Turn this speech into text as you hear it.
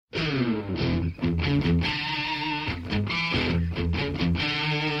Welcome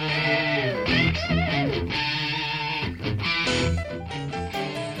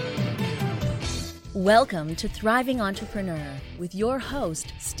to Thriving Entrepreneur with your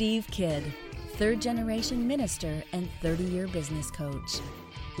host, Steve Kidd, third-generation minister and 30-year business coach.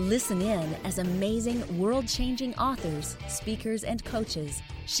 Listen in as amazing, world-changing authors, speakers, and coaches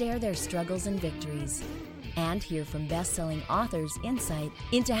share their struggles and victories. And hear from best-selling authors' insight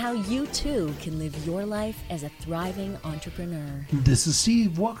into how you too can live your life as a thriving entrepreneur. This is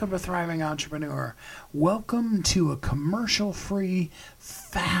Steve. Welcome to Thriving Entrepreneur. Welcome to a commercial-free,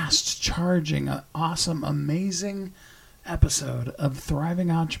 fast-charging, awesome, amazing episode of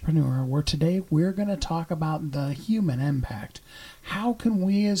Thriving Entrepreneur, where today we're going to talk about the human impact. How can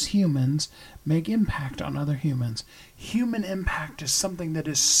we as humans make impact on other humans? Human impact is something that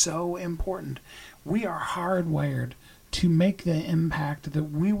is so important. We are hardwired to make the impact that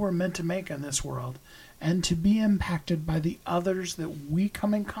we were meant to make in this world and to be impacted by the others that we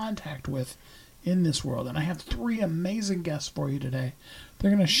come in contact with in this world. And I have three amazing guests for you today. They're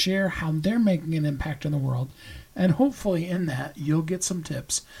going to share how they're making an impact in the world. And hopefully in that, you'll get some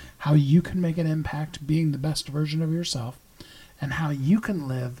tips how you can make an impact being the best version of yourself and how you can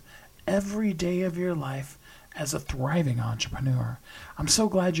live every day of your life as a thriving entrepreneur. I'm so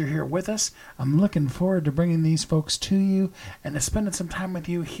glad you're here with us. I'm looking forward to bringing these folks to you and to spending some time with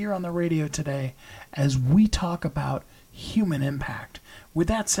you here on the radio today as we talk about human impact. With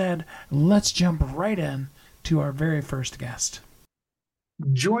that said, let's jump right in to our very first guest.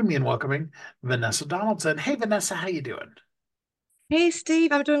 Join me in welcoming Vanessa Donaldson. Hey, Vanessa, how you doing? Hey,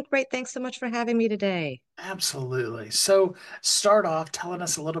 Steve, I'm doing great. Thanks so much for having me today. Absolutely. So start off telling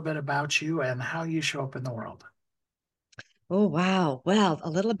us a little bit about you and how you show up in the world. Oh, wow. Well, a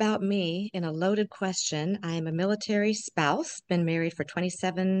little about me in a loaded question. I am a military spouse, been married for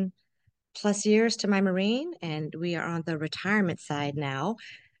 27 plus years to my Marine, and we are on the retirement side now.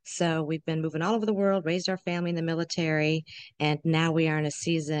 So we've been moving all over the world, raised our family in the military, and now we are in a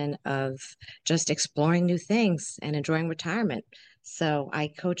season of just exploring new things and enjoying retirement. So I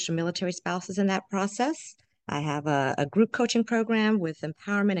coach military spouses in that process. I have a group coaching program with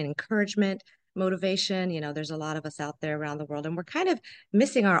empowerment and encouragement, motivation. There's a lot of us out there around the world, and we're kind of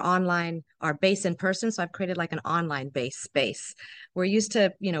missing our base in person. So I've created like an online base space. We're used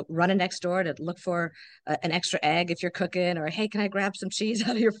to, running next door to look for an extra egg if you're cooking, or hey, can I grab some cheese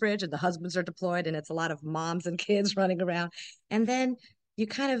out of your fridge? And the husbands are deployed, and it's a lot of moms and kids running around. And then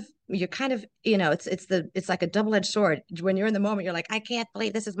it's like a double-edged sword. When you're in the moment, you're like, I can't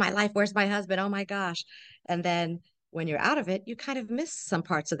believe this is my life. Where's my husband? Oh my gosh. And then when you're out of it, you kind of miss some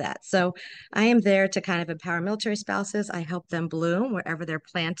parts of that. So I am there to kind of empower military spouses. I help them bloom wherever they're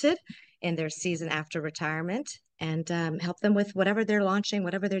planted in their season after retirement, and help them with whatever they're launching,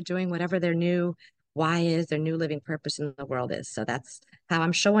 whatever they're doing, whatever their new why is, their new living purpose in the world is. So that's how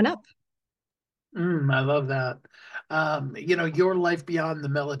I'm showing up. I love that. Your life beyond the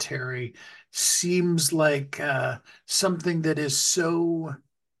military seems like something that is so,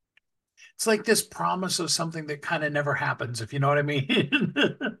 it's like this promise of something that kind of never happens, if you know what I mean.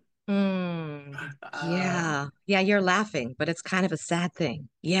 Uh, Yeah. Yeah, you're laughing, but it's kind of a sad thing.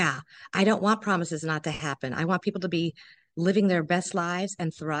 Yeah. I don't want promises not to happen. I want people to be living their best lives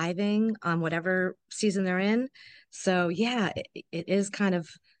and thriving on whatever season they're in. So, yeah, it is kind of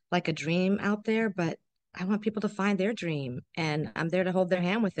like a dream out there, but I want people to find their dream, and I'm there to hold their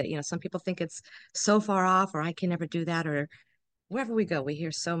hand with it. Some people think it's so far off, or I can never do that, or wherever we go, we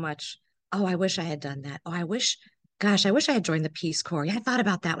hear so much, oh, I wish I had done that. Oh, gosh, I wish I had joined the Peace Corps. Yeah, I thought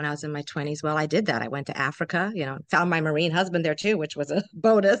about that when I was in my 20s. Well, I did that. I went to Africa, found my Marine husband there too, which was a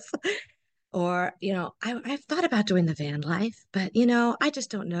bonus. Or, I've thought about doing the van life, but, I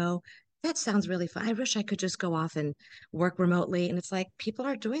just don't know. That sounds really fun. I wish I could just go off and work remotely. And it's like, people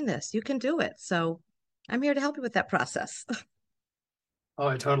are doing this. You can do it. So I'm here to help you with that process. Oh,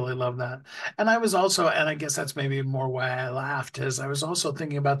 I totally love that. And I was also, and I guess that's maybe more why I laughed, is I was also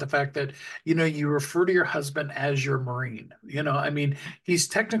thinking about the fact that, you refer to your husband as your Marine. I mean, he's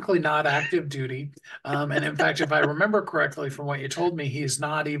technically not active duty. And in fact, if I remember correctly from what you told me, he's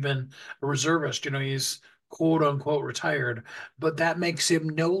not even a reservist. He's quote unquote retired, but that makes him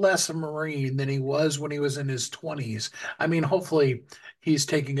no less a Marine than he was when he was in his 20s. I mean, hopefully he's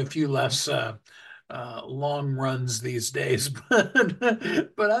taking a few less long runs these days. But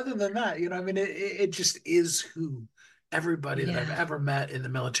other than that, I mean, it just is who everybody that I've Yeah. ever met in the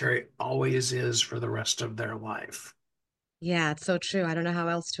military always is for the rest of their life. Yeah, it's so true. I don't know how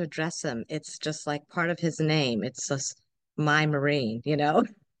else to address him. It's just like part of his name. It's just my Marine,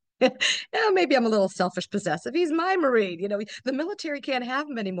 Yeah, maybe I'm a little selfish possessive. He's my Marine. The military can't have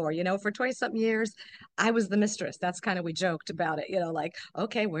him anymore. For 20 something years, I was the mistress. That's kind of, we joked about it, like,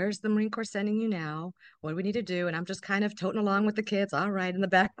 okay, where's the Marine Corps sending you now? What do we need to do? And I'm just kind of toting along with the kids, all right, in the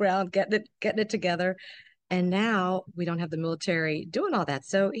background, getting it together. And now we don't have the military doing all that.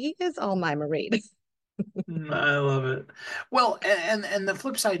 So he is all my Marine. I love it. Well, and the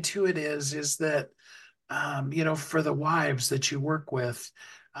flip side to it is that for the wives that you work with,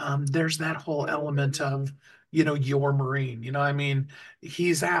 there's that whole element of, your Marine. I mean,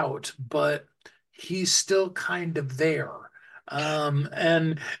 he's out, but he's still kind of there.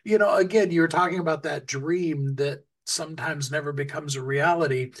 And, again, you were talking about that dream that sometimes never becomes a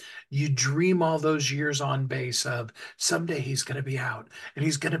reality. You dream all those years on base of someday he's going to be out and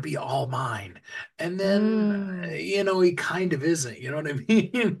he's going to be all mine. And then, Mm. he kind of isn't, you know what I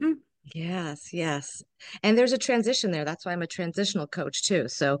mean? Yes, yes. And there's a transition there. That's why I'm a transitional coach too.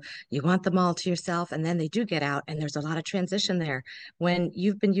 So you want them all to yourself, and then they do get out, and there's a lot of transition there. When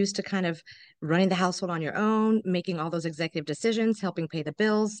you've been used to kind of running the household on your own, making all those executive decisions, helping pay the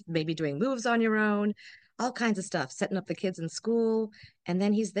bills, maybe doing moves on your own, all kinds of stuff, setting up the kids in school, and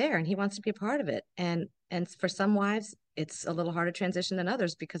then he's there and he wants to be a part of it. And for some wives, it's a little harder transition than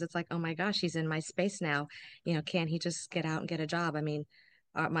others because it's like, oh my gosh, he's in my space now. Can't he just get out and get a job? I mean,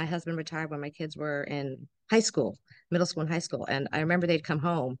 my husband retired when my kids were in high school, middle school and high school. And I remember they'd come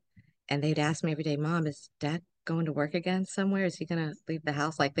home and they'd ask me every day, Mom, is Dad going to work again somewhere? Is he going to leave the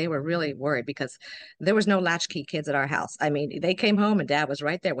house? Like they were really worried because there was no latchkey kids at our house. I mean, they came home and Dad was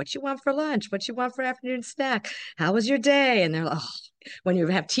right there. What you want for lunch? What you want for afternoon snack? How was your day? And they're like, oh, when you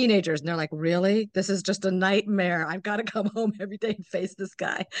have teenagers and they're like, really? This is just a nightmare. I've got to come home every day and face this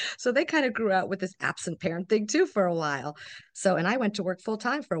guy. So they kind of grew out with this absent parent thing too for a while. So, and I went to work full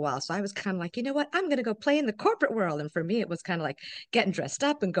time for a while. So I was kind of like, you know what? I'm going to go play in the corporate world. And for me, it was kind of like getting dressed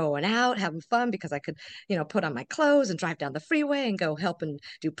up and going out, having fun because I could, put on my clothes and drive down the freeway and go help and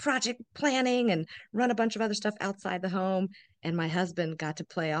do project planning and run a bunch of other stuff outside the home. And my husband got to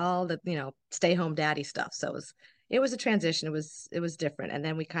play all the, stay home daddy stuff. So it was a transition. It was different. And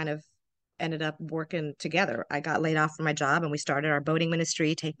then we kind of ended up working together. I got laid off from my job and we started our boating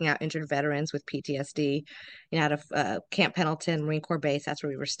ministry, taking out injured veterans with PTSD, out of Camp Pendleton Marine Corps Base. That's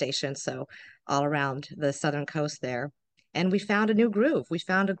where we were stationed. So all around the southern coast there. And we found a new groove. We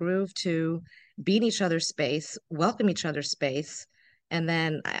found a groove to be in each other's space, welcome each other's space. And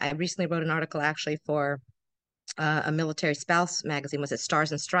then I recently wrote an article actually for a military spouse magazine. Was it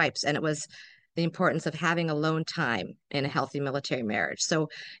Stars and Stripes? And it was the importance of having alone time in a healthy military marriage. So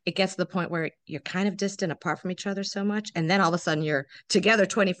it gets to the point where you're kind of distant apart from each other so much. And then all of a sudden you're together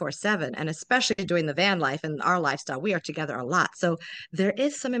 24/7. And especially doing the van life and our lifestyle, we are together a lot. So there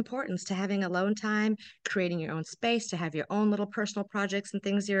is some importance to having alone time, creating your own space, to have your own little personal projects and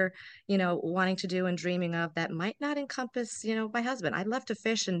things you're, wanting to do and dreaming of that might not encompass, my husband. I'd love to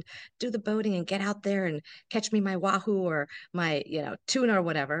fish and do the boating and get out there and catch me my wahoo or my, tuna or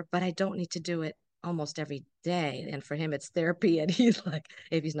whatever, but I don't need to do it almost every day. And for him, it's therapy. And he's like,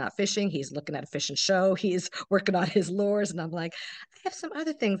 if he's not fishing, he's looking at a fishing show, he's working on his lures. And I'm like, I have some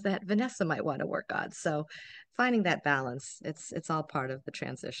other things that Vanessa might want to work on. So finding that balance, it's all part of the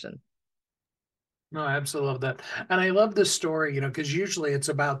transition. No, I absolutely love that. And I love this story, because usually it's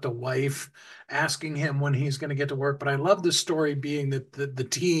about the wife asking him when he's going to get to work. But I love the story being that the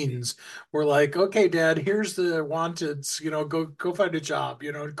teens were like, okay, Dad, here's the wanteds, go find a job,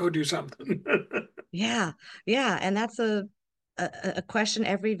 go do something. Yeah, yeah, and that's a question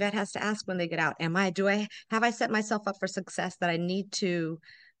every vet has to ask when they get out. Do I have I set myself up for success that I need to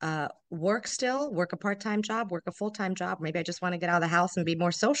work still, work a part-time job, work a full-time job? Maybe I just want to get out of the house and be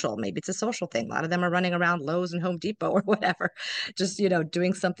more social. Maybe it's a social thing. A lot of them are running around Lowe's and Home Depot or whatever, just,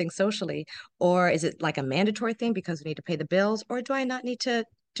 doing something socially. Or is it like a mandatory thing because we need to pay the bills? Or do I not need to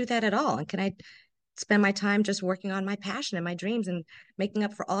do that at all? And can I spend my time just working on my passion and my dreams and making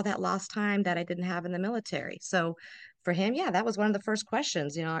up for all that lost time that I didn't have in the military? So for him, yeah, that was one of the first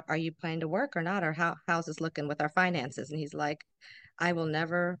questions, are you planning to work or not? Or how's this looking with our finances? And he's like, I will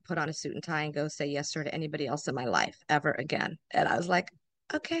never put on a suit and tie and go say yes sir to anybody else in my life ever again. And I was like,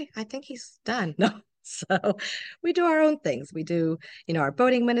 okay, I think he's done. No. So we do our own things. We do, our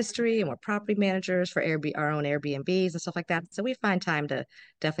boating ministry, and we're property managers for our own Airbnbs and stuff like that. So we find time to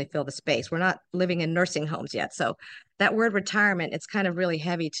definitely fill the space. We're not living in nursing homes yet. So that word retirement, it's kind of really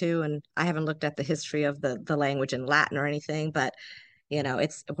heavy too. And I haven't looked at the history of the language in Latin or anything, but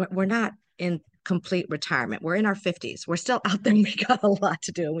we're not in complete retirement. We're in our 50s. We're still out there and we got a lot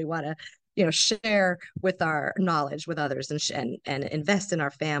to do. And we want to, share with our knowledge with others and invest in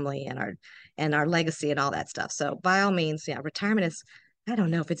our family and our legacy and all that stuff. So by all means, yeah, retirement is I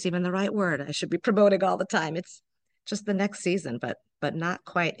don't know if it's even the right word. I should be promoting all the time. It's just the next season, but not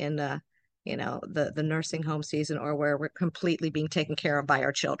quite in the nursing home season or where we're completely being taken care of by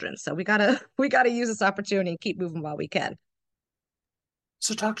our children. So we gotta use this opportunity and keep moving while we can.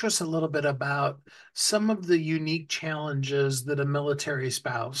 So, talk to us a little bit about some of the unique challenges that a military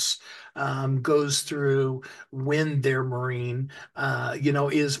spouse goes through when their Marine,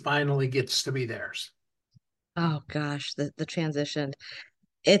 is finally gets to be theirs. Oh gosh, the transition.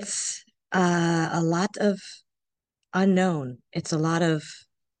 It's a lot of unknown. It's a lot of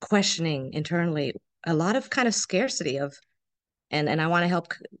questioning internally, a lot of kind of scarcity of, and I want to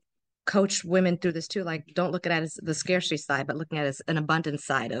help coach women through this too. Like, don't look at it as the scarcity side, but looking at it as an abundance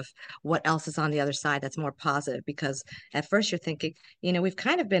side of what else is on the other side that's more positive. Because at first you're thinking, we've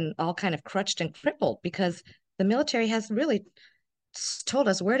kind of been all kind of crutched and crippled because the military has really told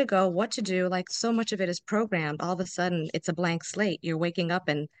us where to go, what to do. Like so much of it is programmed. All of a sudden, it's a blank slate. You're waking up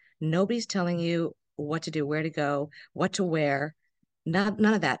and nobody's telling you what to do, where to go, what to wear. None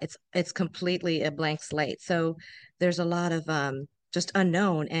of that. It's completely a blank slate. So there's a lot of just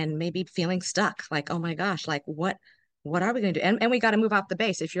unknown and maybe feeling stuck. Like, oh my gosh, like what are we going to do? And we got to move off the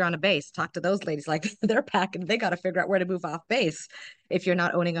base. If you're on a base, talk to those ladies. Like they're packing, they got to figure out where to move off base. If you're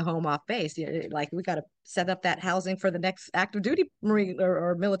not owning a home off base, like we got to set up that housing for the next active duty Marine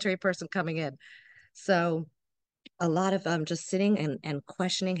or military person coming in. So a lot of just sitting and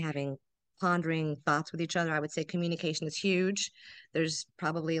questioning, having pondering thoughts with each other. I would say communication is huge. There's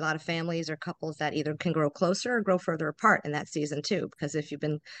probably a lot of families or couples that either can grow closer or grow further apart in that season too, because if you've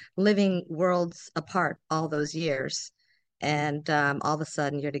been living worlds apart all those years and all of a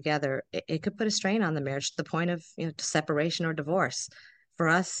sudden you're together, it could put a strain on the marriage to the point of separation or divorce. For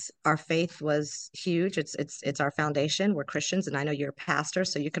us, our faith was huge. It's our foundation. We're Christians, and I know you're a pastor,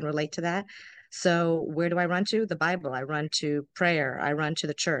 so you can relate to that. So where do I run to? The Bible. I run to prayer. I run to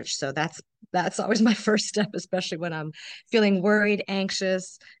the church. So that's always my first step, especially when I'm feeling worried,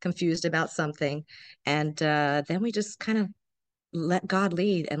 anxious, confused about something. And then we just kind of let God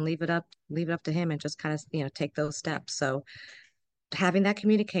lead and leave it up to Him, and just kind of take those steps. So having that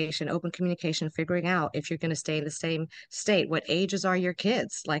communication, open communication, figuring out if you're going to stay in the same state, what ages are your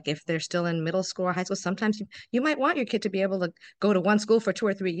kids? Like if they're still in middle school or high school, sometimes you might want your kid to be able to go to one school for 2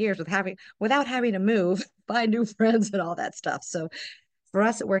 or 3 years without having to move, find new friends and all that stuff. So for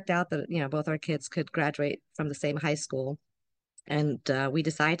us, it worked out that, both our kids could graduate from the same high school. And we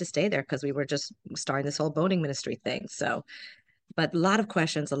decided to stay there because we were just starting this whole boating ministry thing. So but a lot of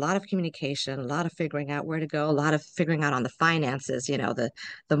questions, a lot of communication, a lot of figuring out where to go, a lot of figuring out on the finances,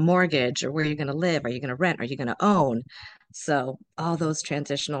 the mortgage or where you're going to live, are you going to rent, are you going to own? So all those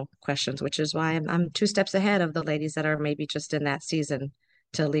transitional questions, which is why I'm 2 steps ahead of the ladies that are maybe just in that season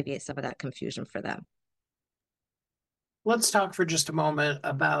to alleviate some of that confusion for them. Let's talk for just a moment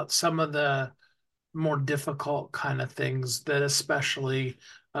about some of the more difficult kind of things that especially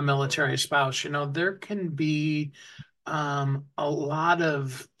a military spouse, there can be a lot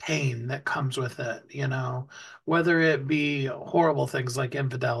of pain that comes with it, whether it be horrible things like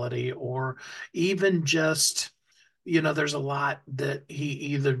infidelity or even just, there's a lot that he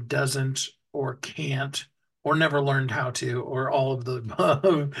either doesn't or can't or never learned how to, or all of the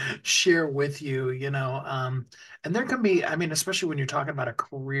above, share with you, and there can be, I mean, especially when you're talking about a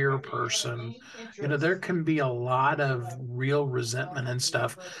career person, there can be a lot of real resentment and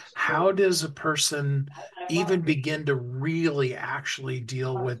stuff. How does a person even begin to really actually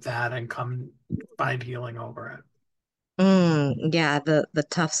deal with that and come find healing over it? Yeah, the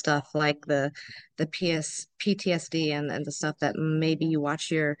tough stuff like the PTSD and the stuff that maybe you watch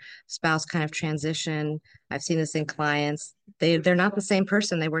your spouse kind of transition. I've seen this in clients. They're not the same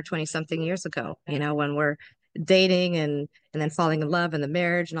person they were 20 something years ago, when we're dating and then falling in love and the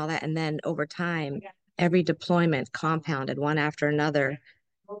marriage and all that. And then over time, every deployment compounded one after another,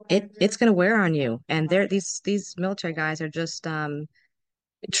 it's gonna wear on you. And these military guys are just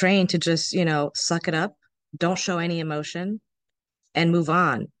trained to just, suck it up, don't show any emotion and move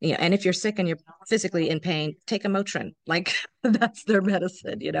on. And if you're sick and you're physically in pain, take a Motrin. Like that's their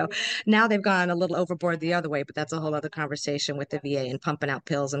medicine. Now they've gone a little overboard the other way, but that's a whole other conversation with the VA and pumping out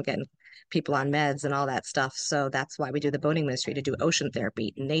pills and getting people on meds and all that stuff. So that's why we do the boating ministry to do ocean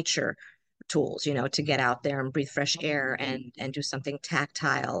therapy, nature tools, to get out there and breathe fresh air and do something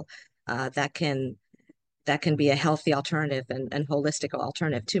tactile that can be a healthy alternative and holistic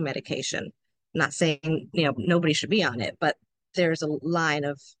alternative to medication. Not saying, nobody should be on it, but there's a line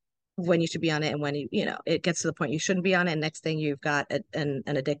of when you should be on it and when it gets to the point you shouldn't be on it. And next thing you've got an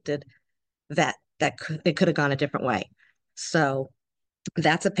addicted vet it could have gone a different way. So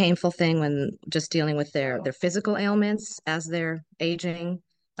That's a painful thing when just dealing with their physical ailments as they're aging.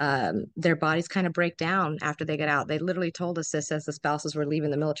 Their bodies kind of break down after they get out. They literally told us this as the spouses were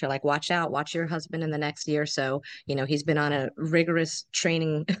leaving the military, like, watch out, watch your husband in the next year or so. He's been on a rigorous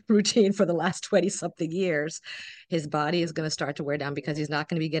training routine for the last 20 something years. His body is going to start to wear down because he's not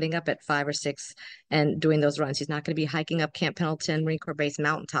going to be getting up at 5 or 6 and doing those runs. He's not going to be hiking up Camp Pendleton Marine Corps Base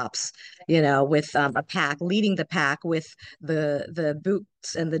mountaintops, with a pack, leading the pack with the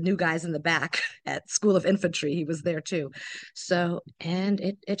boots and the new guys in the back at School of Infantry. He was there too. So, and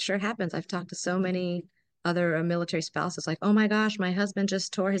it sure happens. I've talked to so many other military spouses, like, oh my gosh, my husband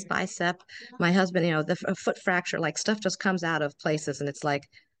just tore his bicep. My husband, the foot fracture, like stuff just comes out of places, and it's like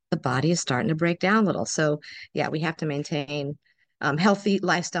the body is starting to break down a little. So, yeah, we have to maintain healthy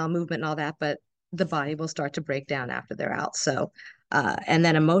lifestyle, movement, and all that, but the body will start to break down after they're out. So, and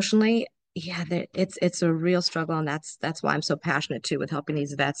then emotionally, yeah, it's a real struggle, and that's why I'm so passionate too with helping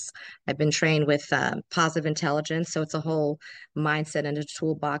these vets. I've been trained with positive intelligence, so it's a whole mindset and a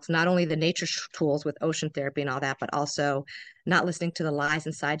toolbox. Not only the nature tools with ocean therapy and all that, but also not listening to the lies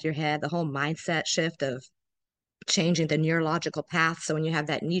inside your head. The whole mindset shift of changing the neurological path. So when you have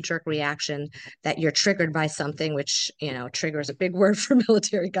that knee-jerk reaction that you're triggered by something, which, trigger is a big word for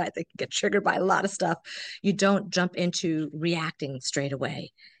military guys. They can get triggered by a lot of stuff. You don't jump into reacting straight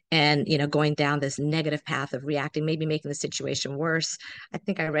away and, going down this negative path of reacting, maybe making the situation worse. I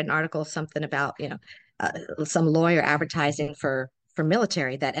think I read an article, something about, some lawyer advertising for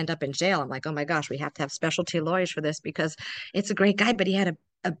military that end up in jail. I'm like, oh my gosh, we have to have specialty lawyers for this because it's a great guy, but he had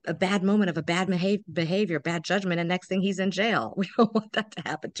a bad moment of a bad behavior, bad judgment, and next thing he's in jail. We don't want that to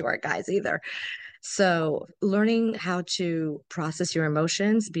happen to our guys either. So, learning how to process your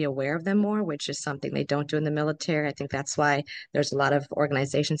emotions, be aware of them more, which is something they don't do in the military. I think that's why there's a lot of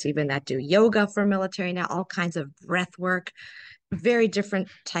organizations even that do yoga for military now, all kinds of breath work, very different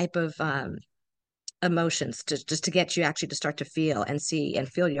type of emotions to just to get you actually to start to feel and see and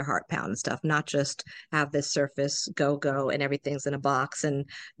feel your heart pound and stuff, not just have this surface go and everything's in a box and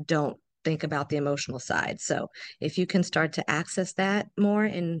don't think about the emotional side. So if you can start to access that more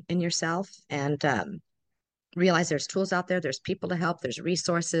in yourself and realize there's tools out there, there's people to help, there's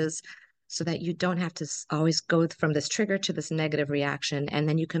resources, so that you don't have to always go from this trigger to this negative reaction, and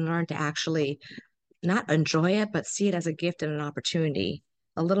then you can learn to actually not enjoy it, but see it as a gift and an opportunity,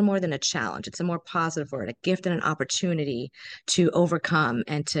 a little more than a challenge. It's a more positive word, a gift and an opportunity to overcome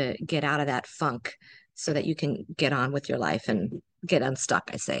and to get out of that funk so that you can get on with your life and get unstuck.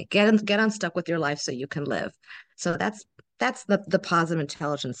 I say, get unstuck with your life so you can live. So that's the positive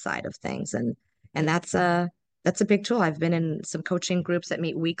intelligence side of things. And that's a big tool. I've been in some coaching groups that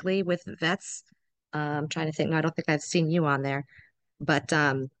meet weekly with vets. I'm trying to think. No, I don't think I've seen you on there, but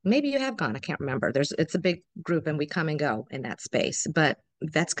maybe you have gone. I can't remember. It's a big group and we come and go in that space. But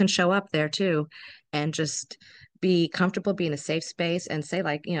vets can show up there too and just be comfortable, be in a safe space and say,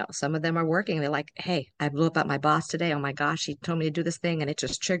 like, some of them are working. They're like, hey, I blew up at my boss today. Oh my gosh, he told me to do this thing and it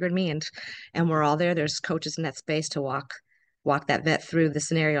just triggered me. And we're all there. There's coaches in that space to walk that vet through the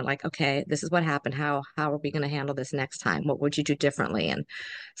scenario, like, okay, this is what happened. How are we going to handle this next time? What would you do differently? And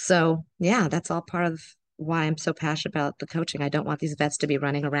so, yeah, that's all part of why I'm so passionate about the coaching. I don't want these vets to be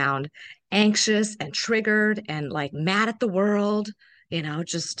running around anxious and triggered and like mad at the world,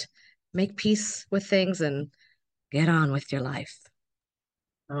 just make peace with things and get on with your life.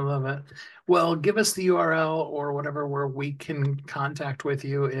 I love it. Well, give us the URL or whatever where we can contact with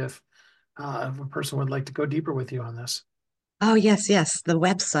you if a person would like to go deeper with you on this. Oh, yes, yes, the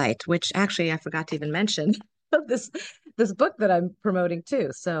website, which actually I forgot to even mention this this book that I'm promoting too.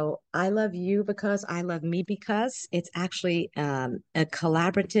 So I love you because I love me because it's actually a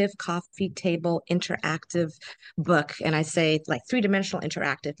collaborative coffee table interactive book. And I say like three-dimensional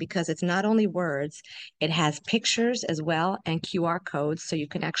interactive because it's not only words, it has pictures as well and QR codes. So you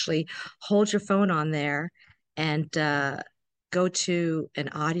can actually hold your phone on there and go to an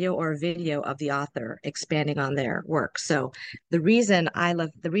audio or a video of the author expanding on their work. So the reason I'm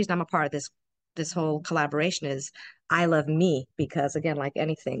a part of this whole collaboration is I love me because, again, like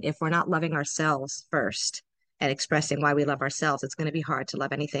anything, if we're not loving ourselves first and expressing why we love ourselves, it's going to be hard to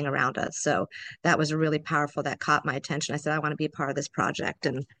love anything around us. So that was really powerful. That caught my attention. I said, I want to be a part of this project.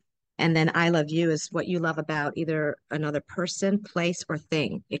 And then I love you is what you love about either another person, place, or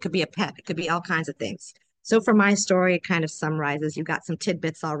thing. It could be a pet, it could be all kinds of things. So for my story, it kind of summarizes. You got some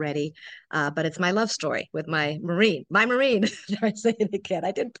tidbits already, but it's my love story with my Marine. My Marine, I say it again.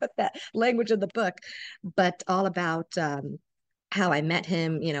 I didn't put that language in the book, but all about how I met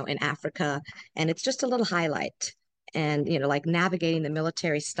him, in Africa, and it's just a little highlight. and like navigating the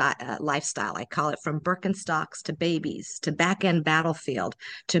military lifestyle. I call it from Birkenstocks to babies to back end battlefield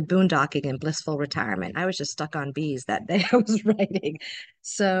to boondocking and blissful retirement. I was just stuck on bees that day I was writing.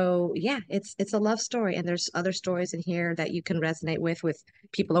 So yeah, it's a love story, and there's other stories in here that you can resonate with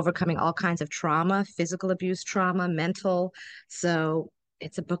people overcoming all kinds of trauma, physical abuse trauma, mental. So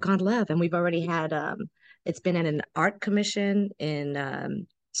it's a book on love, and we've already had it's been in an art commission in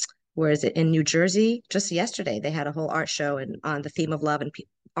where is it, in New Jersey. Just yesterday they had a whole art show and on the theme of love, and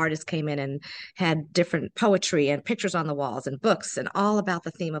artists came in and had different poetry and pictures on the walls and books and all about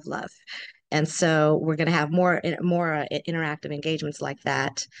the theme of love. And so we're going to have more interactive engagements like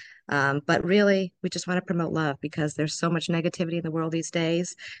that. But really, we just want to promote love because there's so much negativity in the world these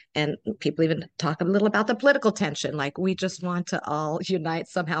days. And people even talk a little about the political tension. Like we just want to all unite,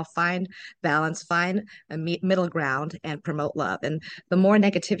 somehow find balance, find a middle ground, and promote love. And the more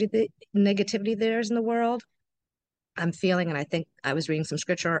negativity there is in the world, I'm feeling, and I think I was reading some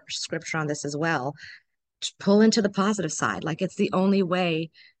scripture on this as well, to pull into the positive side. Like it's the only way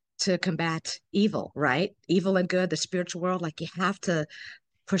to combat evil, right? Evil and good, the spiritual world, like you have to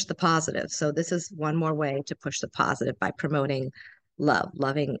push the positive. So this is one more way to push the positive by promoting love,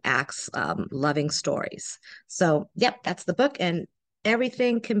 loving acts, loving stories. So, yep, that's the book. And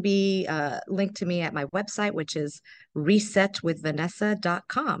everything can be linked to me at my website, which is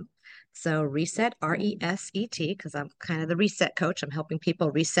resetwithvanessa.com. So reset, RESET, because I'm kind of the reset coach. I'm helping people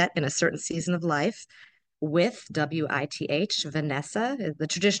reset in a certain season of life with WITH, Vanessa, the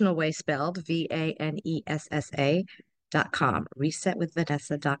traditional way spelled, VANESSA.com,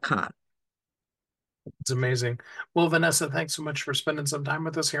 resetwithvanessa.com. It's amazing. Well, Vanessa, thanks so much for spending some time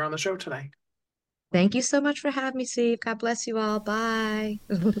with us here on the show today. Thank you so much for having me, Steve. God bless you all. Bye.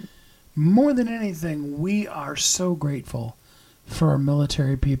 More than anything, we are so grateful for our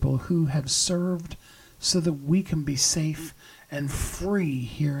military people who have served so that we can be safe and free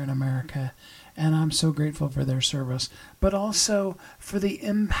here in America. And I'm so grateful for their service, but also for the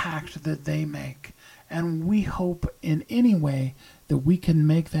impact that they make. And we hope in any way that we can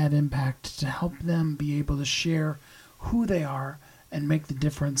make that impact to help them be able to share who they are and make the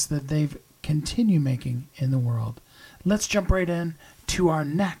difference that they've continue making in the world. Let's jump right in to our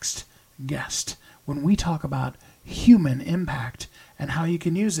next guest when we talk about human impact and how you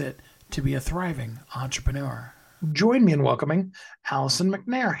can use it to be a thriving entrepreneur. Join me in welcoming Allison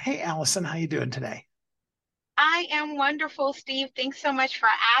McNair. Hey, Allison, how you doing today? I am wonderful, Steve. Thanks so much for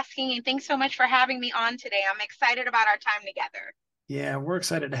asking, and thanks so much for having me on today. I'm excited about our time together. Yeah, we're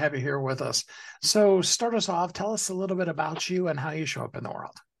excited to have you here with us. So start us off. Tell us a little bit about you and how you show up in the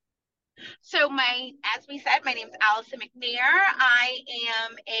world. So as we said, my name is Allison McNair. I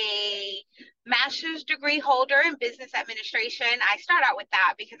am a master's degree holder in business administration. I start out with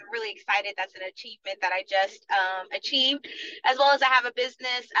that because I'm really excited. That's an achievement that I just achieved, as well as I have a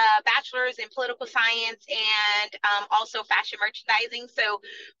business bachelor's in political science and also fashion merchandising. So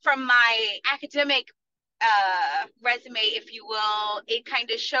from my academic resume, if you will, it kind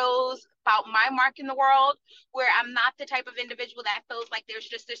of shows about my mark in the world, where I'm not the type of individual that feels like there's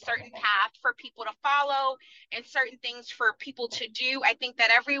just a certain path for people to follow and certain things for people to do. I think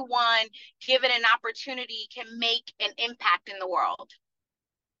that everyone, given an opportunity, can make an impact in the world.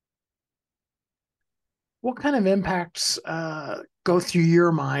 What kind of impacts go through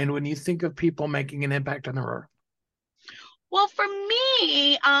your mind when you think of people making an impact on the world? Well, for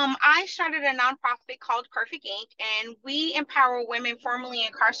me, I started a nonprofit called Perfect Inc., and we empower women formerly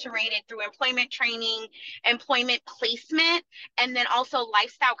incarcerated through employment training, employment placement, and then also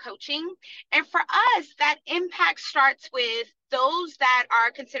lifestyle coaching. And for us, that impact starts with those that are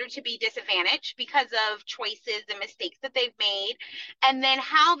considered to be disadvantaged because of choices and mistakes that they've made, and then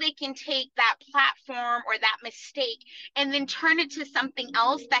how they can take that platform or that mistake and then turn it to something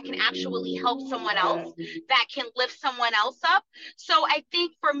else that can actually help someone else, that can lift someone else up. So I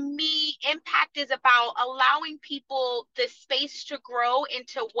think for me, impact is about allowing people the space to grow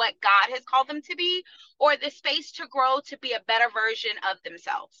into what God has called them to be, or the space to grow to be a better version of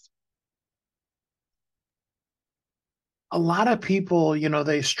themselves. A lot of people,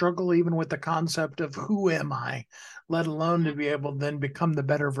 they struggle even with the concept of who am I, let alone to be able to then become the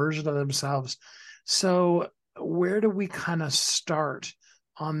better version of themselves. So where do we kind of start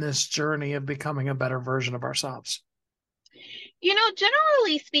on this journey of becoming a better version of ourselves?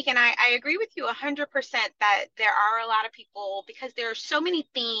 Generally speaking, I agree with you 100% that there are a lot of people, because there are so many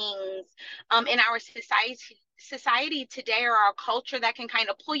things in our society today, or our culture, that can kind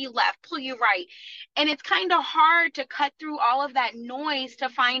of pull you left, pull you right. And it's kind of hard to cut through all of that noise to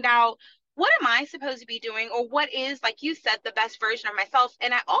find out what am I supposed to be doing? Or what is, like you said, the best version of myself?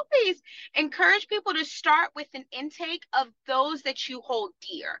 And I always encourage people to start with an intake of those that you hold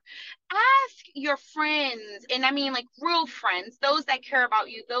dear. Ask your friends, and I mean like real friends, those that care about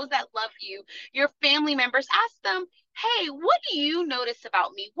you, those that love you, your family members, ask them, hey, what do you notice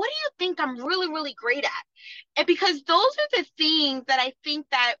about me? What do you think I'm really, really great at? And because those are the things that I think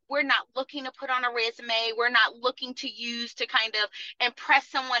that we're not looking to put on a resume, we're not looking to use to kind of impress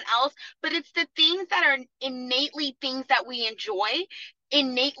someone else, but it's the things that are innately things that we enjoy,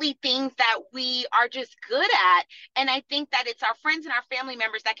 innately things that we are just good at. And I think that it's our friends and our family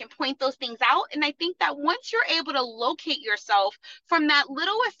members that can point those things out. And I think that once you're able to locate yourself from that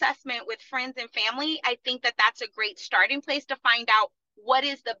little assessment with friends and family, I think that that's a great starting place to find out what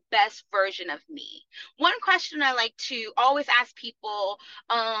is the best version of me. One question I like to always ask people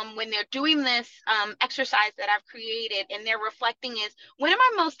when they're doing this exercise that I've created and they're reflecting is, when am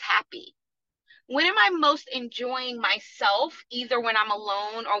I most happy? When am I most enjoying myself, either when I'm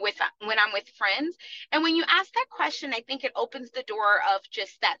alone or when I'm with friends? And when you ask that question, I think it opens the door of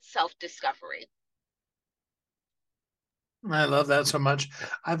just that self-discovery. I love that so much.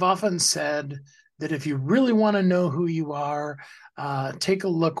 I've often said that if you really want to know who you are, take a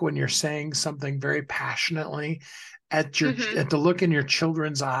look when you're saying something very passionately Mm-hmm. at the look in your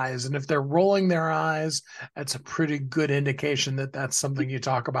children's eyes, and if they're rolling their eyes, that's a pretty good indication that that's something you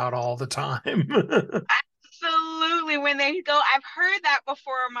talk about all the time. Absolutely. When they go, I've heard that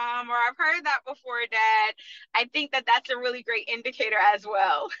before, mom, or I've heard that before, dad. I think that that's a really great indicator as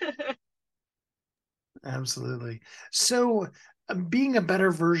well. Absolutely. So, being a better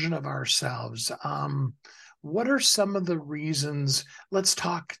version of ourselves, what are some of the reasons? Let's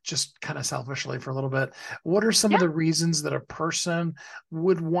talk just kind of selfishly for a little bit. What are some of Yeah, the reasons that a person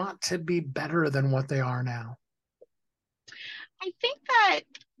would want to be better than what they are now? I think that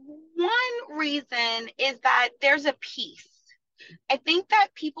one reason is that there's a peace. I think that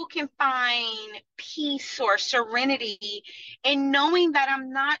people can find peace or serenity in knowing that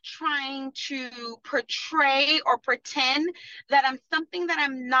I'm not trying to portray or pretend that I'm something that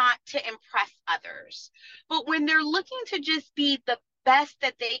I'm not to impress others. But when they're looking to just be the best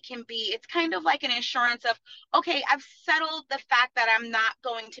that they can be, it's kind of like an insurance of, okay, I've settled the fact that I'm not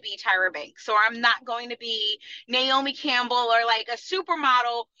going to be Tyra Banks, or I'm not going to be Naomi Campbell or like a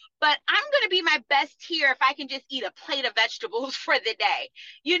supermodel, but I'm going to be my best here if I can just eat a plate of vegetables for the day,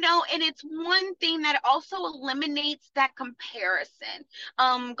 and it's one thing that also eliminates that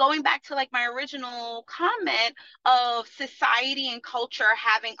comparison. Going back to like my original comment of society and culture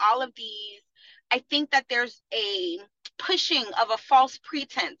having all of these, I think that there's a pushing of a false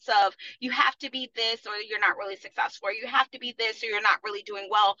pretense of you have to be this or you're not really successful, or you have to be this or you're not really doing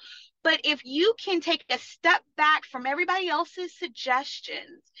well. But if you can take a step back from everybody else's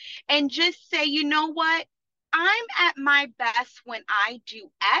suggestions and just say, you know what? I'm at my best when I do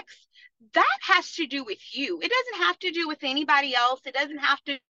X. That has to do with you. It doesn't have to do with anybody else. It doesn't have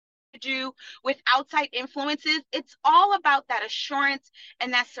to do with outside influences. It's all about that assurance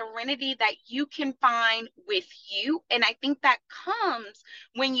and that serenity that you can find with you. And I think that comes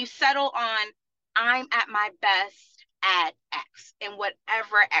when you settle on, I'm at my best at X and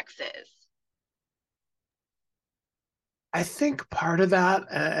whatever X is. I think part of that,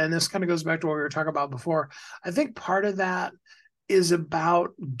 and this kind of goes back to what we were talking about before, I think part of that is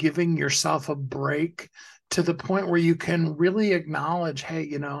about giving yourself a break to the point where you can really acknowledge, hey,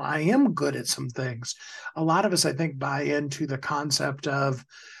 I am good at some things. A lot of us, I think, buy into the concept of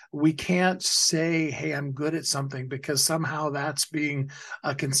we can't say, hey, I'm good at something because somehow that's being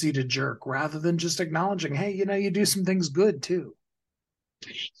a conceited jerk rather than just acknowledging, hey, you do some things good too.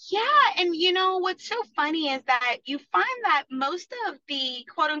 Yeah, and what's so funny is that you find that most of the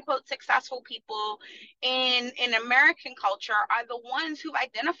quote unquote successful people in American culture are the ones who've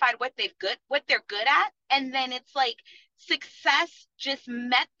identified what they're good at, and then it's like success just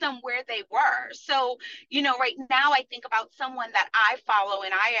met them where they were. So, right now I think about someone that I follow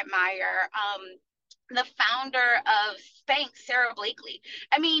and I admire, the founder of Spanx, Sarah Blakely.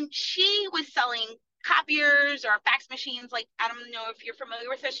 I mean, she was selling copiers or fax machines. Like, I don't know if you're familiar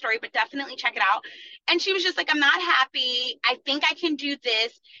with her story, but definitely check it out. And she was just like, I'm not happy. I think I can do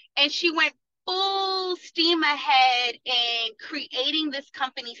this. And she went full steam ahead in creating this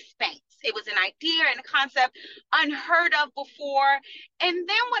company, Spanx. It was an idea and a concept unheard of before. And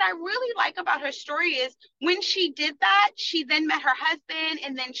then what I really like about her story is when she did that, she then met her husband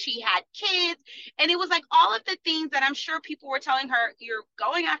and then she had kids. And it was like all of the things that I'm sure people were telling her, you're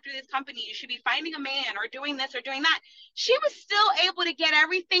going after this company, you should be finding a man or doing this or doing that. She was still able to get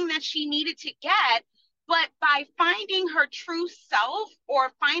everything that she needed to get But by finding her true self,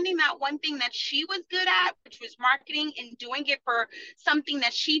 or finding that one thing that she was good at, which was marketing, and doing it for something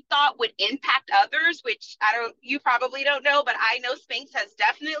that she thought would impact others, which you probably don't know, but I know Spanx has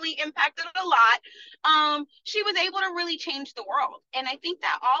definitely impacted a lot. She was able to really change the world. And I think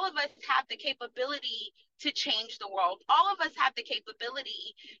that all of us have the capability to change the world. All of us have the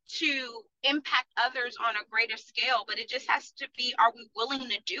capability to impact others on a greater scale, but it just has to be, are we willing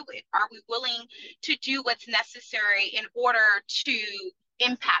to do it? Are we willing to do what's necessary in order to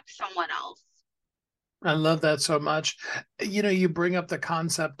impact someone else? I love that so much. You bring up the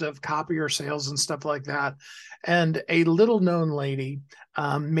concept of copier sales and stuff like that. And a little known lady,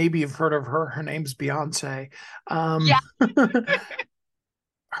 maybe you've heard of her. Her name's Beyonce. Yeah.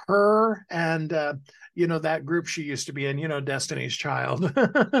 Her and, that group she used to be in, Destiny's Child. I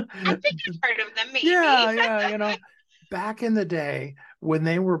think I've heard of them, maybe. Yeah. Back in the day when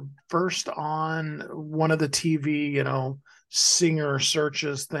they were first on one of the TV, singer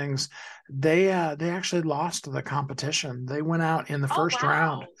searches things, they actually lost the competition. They went out in the Oh, first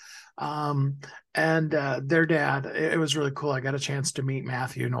round. wow. And their dad, it was really cool. I got a chance to meet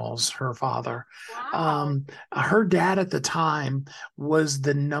Matthew Knowles, her father. Wow. Her dad at the time was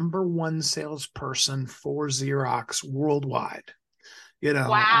the number one salesperson for Xerox worldwide,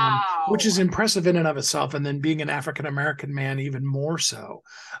 which is Wow. impressive in and of itself. And then being an African American man, even more so.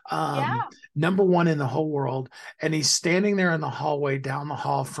 Yeah. Number one in the whole world. And he's standing there in the hallway down the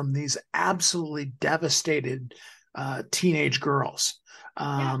hall from these absolutely devastated teenage girls.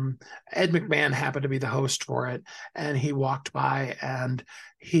 Yeah. Ed McMahon happened to be the host for it, and he walked by and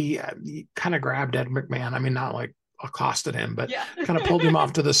he kind of grabbed Ed McMahon. I mean, not like accosted him, but Yeah. kind of pulled him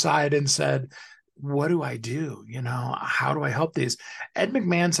off to the side and said, what do I do? How do I help these? Ed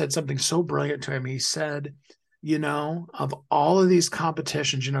McMahon said something so brilliant to him. He said, of all of these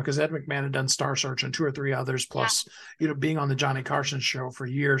competitions, because Ed McMahon had done Star Search and two or three others, Yeah. plus, being on the Johnny Carson show for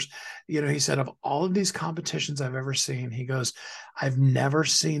years, he said, of all of these competitions I've ever seen, he goes, I've never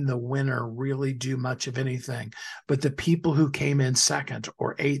seen the winner really do much of anything, but the people who came in second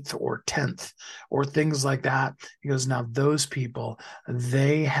or eighth or 10th or things like that, he goes, now those people,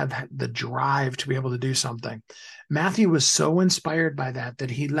 they have the drive to be able to do something. Matthew was so inspired by that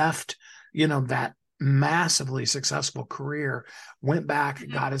he left, that massively successful career, went back,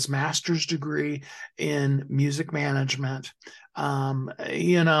 got his master's degree in music management,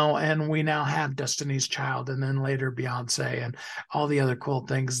 and we now have Destiny's Child and then later Beyonce and all the other cool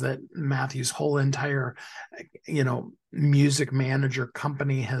things that Matthew's whole entire, music manager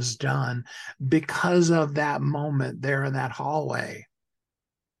company has done because of that moment there in that hallway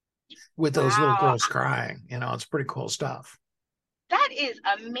with those little Wow. girls crying. It's pretty cool stuff. That is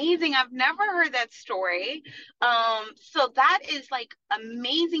amazing. I've never heard that story. So that is like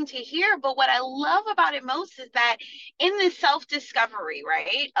amazing to hear. But what I love about it most is that in this self-discovery,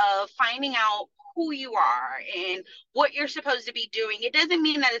 right, of finding out who you are and what you're supposed to be doing, it doesn't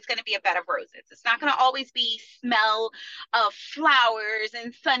mean that it's going to be a bed of roses. It's not going to always be smell of flowers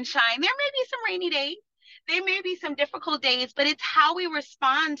and sunshine. There may be some rainy days. There may be some difficult days, but it's how we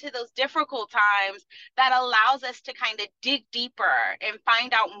respond to those difficult times that allows us to kind of dig deeper and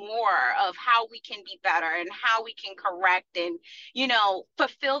find out more of how we can be better and how we can correct and,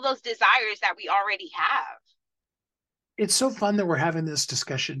 fulfill those desires that we already have. It's so fun that we're having this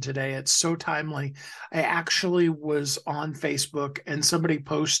discussion today. It's so timely. I actually was on Facebook and somebody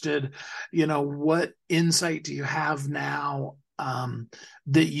posted, what insight do you have now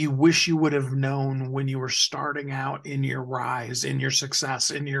that you wish you would have known when you were starting out in your rise, in your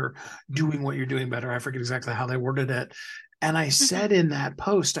success, in your doing what you're doing better? I forget exactly how they worded it. And I said in that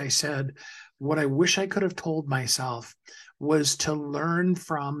post, I said, what I wish I could have told myself was to learn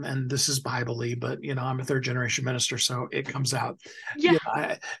from, and this is Bible-y, but I'm a third generation minister, so it comes out.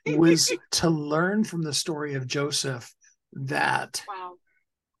 Yeah. Was to learn from the story of Joseph that Wow.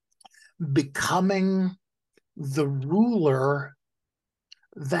 becoming the ruler,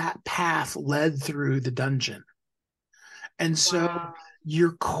 that path led through the dungeon. And so Wow.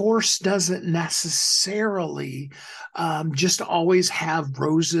 your course doesn't necessarily just always have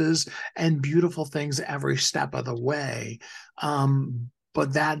roses and beautiful things every step of the way.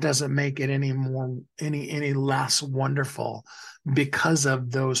 But that doesn't make it any less wonderful because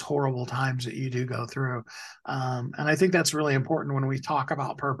of those horrible times that you do go through. And I think that's really important when we talk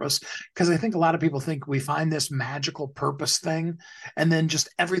about purpose, because I think a lot of people think we find this magical purpose thing and then just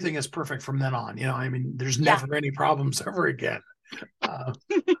everything is perfect from then on. There's never any problems ever again.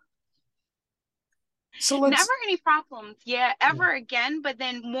 So Never any problems, yeah, ever again. But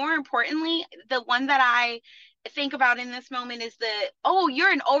then more importantly, the one that I think about in this moment is oh,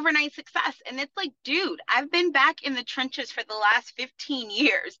 you're an overnight success. And it's like, dude, I've been back in the trenches for the last 15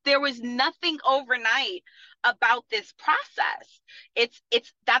 years. There was nothing overnight about this process.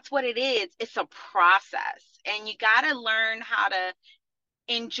 That's what it is. It's a process. And you got to learn how to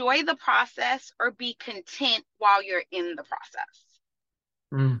enjoy the process or be content while you're in the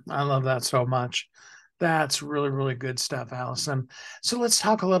process. I love that so much. That's really, really good stuff, Allison. So let's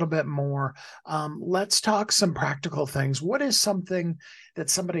talk a little bit more. Let's talk some practical things. What is something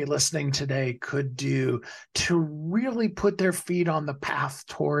that somebody listening today could do to really put their feet on the path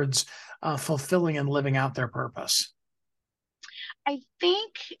towards fulfilling and living out their purpose? I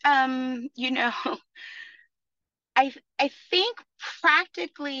think, I think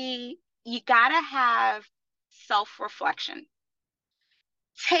practically you gotta have self-reflection.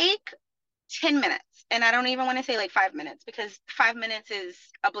 Take 10 minutes, and I don't even want to say like 5 minutes because 5 minutes is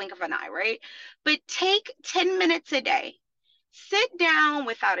a blink of an eye, right? But take 10 minutes a day. Sit down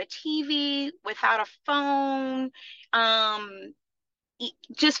without a TV, without a phone, um,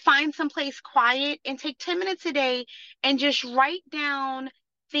 just find someplace quiet and take 10 minutes a day and just write down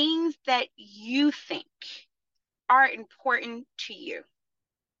things that you think are important to you.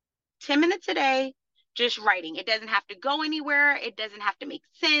 10 minutes a day, just writing. It doesn't have to go anywhere. It doesn't have to make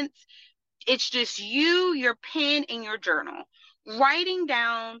sense. It's just you, your pen, and your journal, writing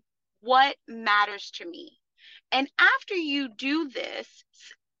down what matters to me. And after you do this,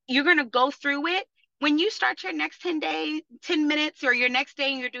 you're going to go through it. When you start your next 10 minutes, or your next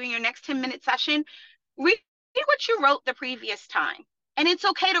day and you're doing your next 10-minute session, read what you wrote the previous time. And it's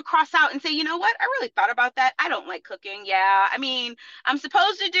okay to cross out and say, you know what? I really thought about that. I don't like cooking. Yeah. I mean, I'm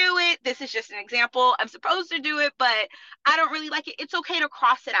supposed to do it. This is just an example. I'm supposed to do it, but I don't really like it. It's okay to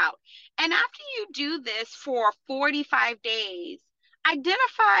cross it out. And after you do this for 45 days,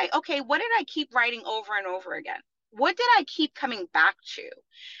 identify, okay, what did I keep writing over and over again? What did I keep coming back to?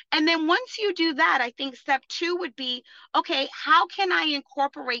 And then once you do that, I think step 2 would be, okay, how can I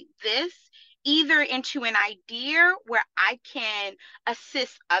incorporate this either into an idea where I can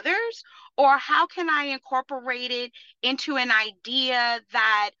assist others, or how can I incorporate it into an idea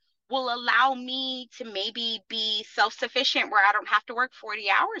that will allow me to maybe be self-sufficient where I don't have to work 40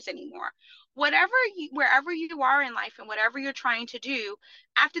 hours anymore. Wherever you are in life and whatever you're trying to do,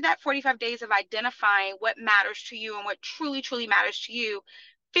 after that 45 days of identifying what matters to you and what truly, truly matters to you,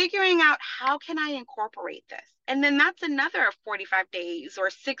 figuring out how can I incorporate this? And then that's another 45 days or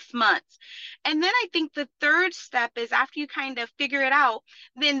 6 months. And then I think the third step is after you kind of figure it out,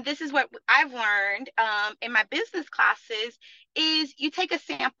 then this is what I've learned in my business classes is you take a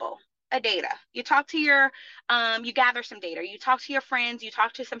sample of data. You talk to you gather some data. You talk to your friends, you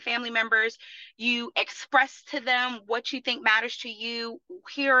talk to some family members, you express to them what you think matters to you.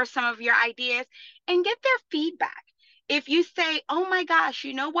 Here are some of your ideas and get their feedback. If you say, oh my gosh,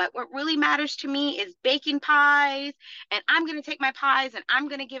 you know what really matters to me is baking pies, and I'm going to take my pies and I'm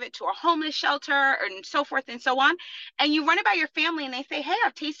going to give it to a homeless shelter and so forth and so on. And you run it by your family and they say, hey,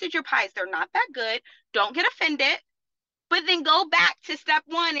 I've tasted your pies. They're not that good. Don't get offended. But then go back to step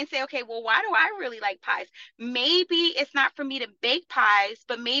 1 and say, okay, well, why do I really like pies? Maybe it's not for me to bake pies,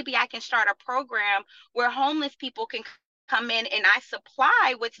 but maybe I can start a program where homeless people can come in and I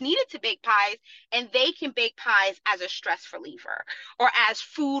supply what's needed to bake pies, and they can bake pies as a stress reliever or as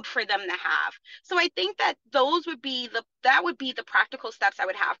food for them to have. So I think that that would be the practical steps I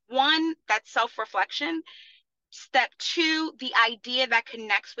would have. 1, that's self-reflection. Step 2, the idea that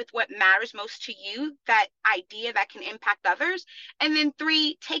connects with what matters most to you, that idea that can impact others. And then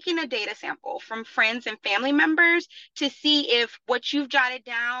 3, taking a data sample from friends and family members to see if what you've jotted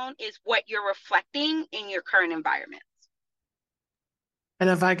down is what you're reflecting in your current environment. And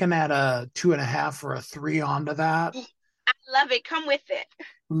if I can add a 2.5 or a 3 onto that, I love it. Come with it.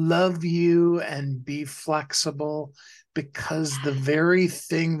 love you and be flexible, because the very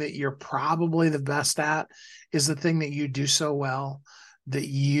thing that you're probably the best at is the thing that you do so well that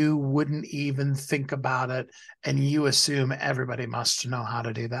you wouldn't even think about it, and you assume everybody must know how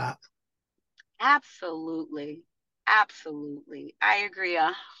to do that. Absolutely. Absolutely. I agree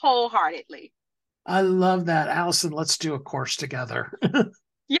wholeheartedly. I love that. Allison, let's do a course together.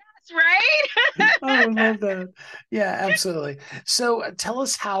 Yes, right? I love that. Yeah, absolutely. So tell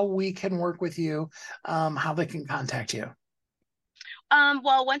us how we can work with you, how they can contact you.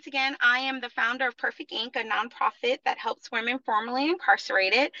 Well, once again, I am the founder of Perfect Inc., a nonprofit that helps women formerly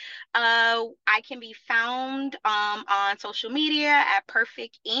incarcerated. I can be found on social media at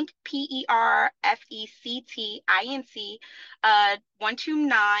Perfect Inc., PERFECTINC,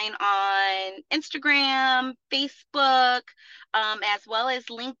 129 on Instagram, Facebook, as well as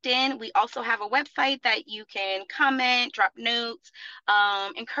LinkedIn. We also have a website that you can comment, drop notes,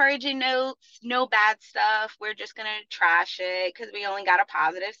 encouraging notes, no bad stuff. We're just gonna trash it because we only got a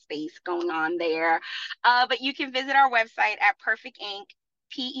positive space going on there. But you can visit our website at Perfect Inc.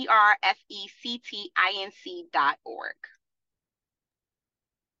 PERFECTINC.org.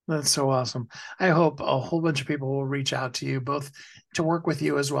 That's so awesome. I hope a whole bunch of people will reach out to you, both to work with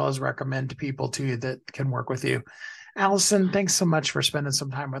you as well as recommend people to you that can work with you. Allison, thanks so much for spending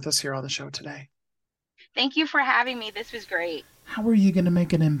some time with us here on the show today. Thank you for having me. This was great. How are you going to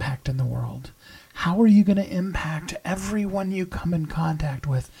make an impact in the world? How are you going to impact everyone you come in contact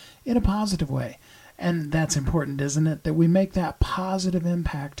with in a positive way? And that's important, isn't it? That we make that positive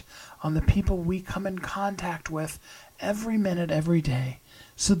impact on the people we come in contact with every minute, every day,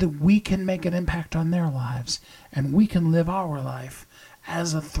 so that we can make an impact on their lives and we can live our life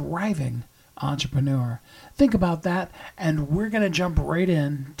as a thriving entrepreneur. Think about that, and we're going to jump right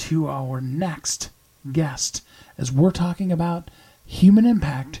in to our next guest as we're talking about human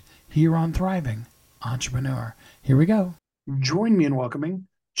impact here on Thriving Entrepreneur. Here we go. Join me in welcoming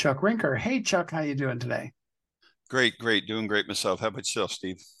Chuck Rinker. Hey, Chuck, how you doing today? Great. Doing great myself. How about yourself,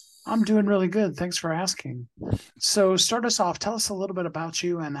 Steve? I'm doing really good. Thanks for asking. So start us off. Tell us a little bit about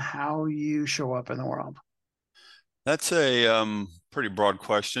you and how you show up in the world. That's a pretty broad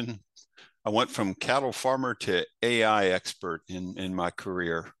question. I went from cattle farmer to AI expert in my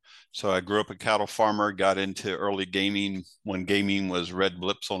career. So I grew up a cattle farmer, got into early gaming when gaming was red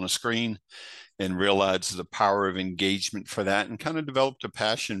blips on a screen, and realized the power of engagement for that, and kind of developed a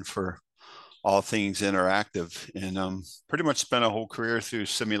passion for all things interactive, and pretty much spent a whole career through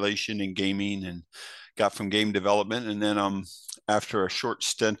simulation and gaming, and got from game development. And then after a short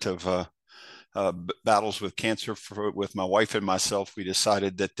stint of battles with cancer with my wife and myself, we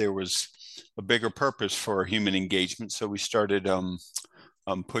decided that there was a bigger purpose for human engagement. So we started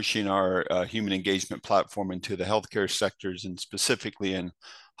pushing our human engagement platform into the healthcare sectors, and specifically in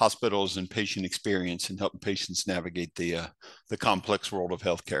hospitals and patient experience, and helping patients navigate the complex world of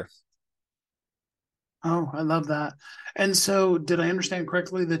healthcare. Oh, I love that. And so did I understand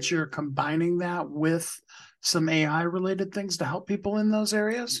correctly that you're combining that with some AI related things to help people in those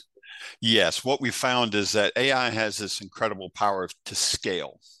areas? Yes, what we found is that AI has this incredible power to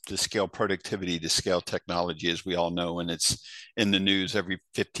scale productivity, to scale technology, as we all know, and it's in the news every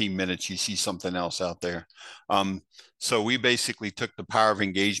 15 minutes. You see something else out there. So we basically took the power of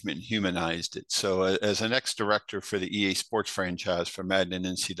engagement and humanized it. So as an ex-director for the EA Sports franchise for Madden and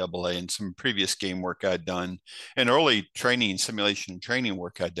NCAA, and some previous game work I'd done, and early training, simulation and training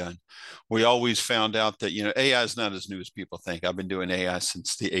work I'd done, we always found out that, AI is not as new as people think. I've been doing AI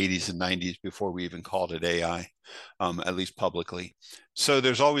since the 80s and 90s, before we even called it AI, at least publicly. So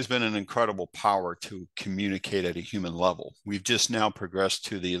there's always been an incredible power to communicate at a human level. We've just now progressed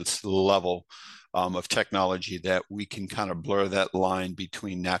to the level of technology that we can kind of blur that line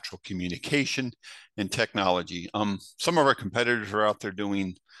between natural communication and technology. Some of our competitors are out there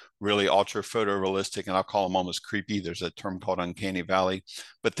doing really ultra photorealistic, and I'll call them almost creepy. There's a term called uncanny valley.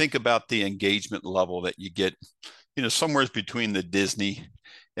 But think about the engagement level that you get, somewhere between the Disney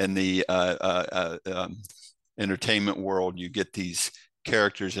and the entertainment world. You get these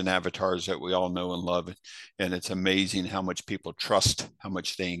characters and avatars that we all know and love, and it's amazing how much people trust, how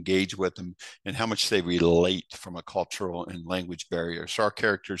much they engage with them, and how much they relate from a cultural and language barrier. So our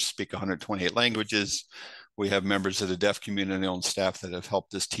characters speak 128 languages. We have members of the deaf community on staff that have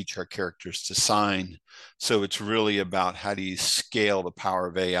helped us teach our characters to sign. So it's really about, how do you scale the power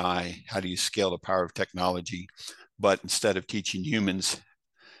of AI? How do you scale the power of technology? But instead of teaching humans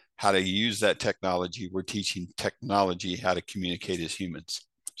how to use that technology, we're teaching technology how to communicate as humans.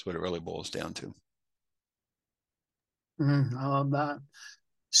 That's what it really boils down to. I love that.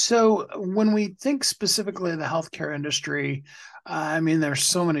 So when we think specifically of the healthcare industry, there's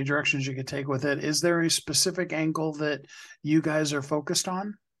so many directions you could take with it. Is there a specific angle that you guys are focused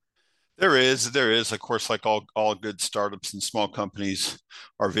on? There is, of course, like all good startups and small companies,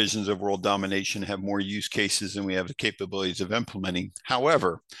 our visions of world domination have more use cases than we have the capabilities of implementing.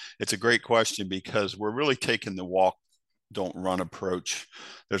 However, it's a great question, because we're really taking the walk, don't run approach.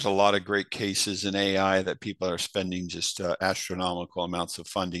 There's a lot of great cases in AI that people are spending just astronomical amounts of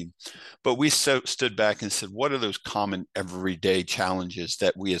funding. But we stood back and said, what are those common everyday challenges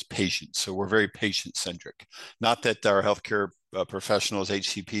that we as patients, so we're very patient centric, not that our healthcare professionals,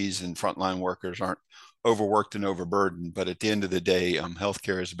 HCPs, and frontline workers aren't overworked and overburdened. But at the end of the day,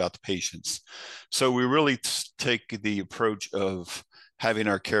 healthcare is about the patients. So we really take the approach of having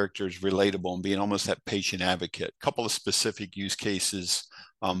our characters relatable and being almost that patient advocate. A couple of specific use cases.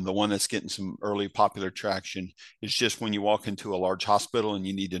 The one that's getting some early popular traction is just when you walk into a large hospital and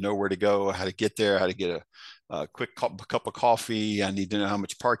you need to know where to go, how to get there, how to get a quick cup of coffee. I need to know how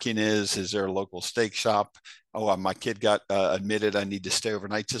much parking is. Is there a local steak shop? Oh, my kid got admitted. I need to stay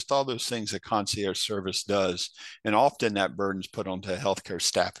overnight. Just all those things that concierge service does. And often that burden's put onto healthcare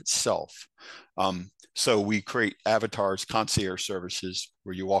staff itself. So we create avatars, concierge services,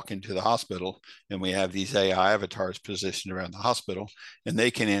 where you walk into the hospital and we have these AI avatars positioned around the hospital, and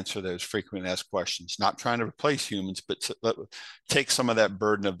they can answer those frequently asked questions, not trying to replace humans, but to take some of that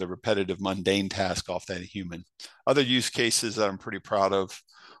burden of the repetitive, mundane task off that human. Other use cases that I'm pretty proud of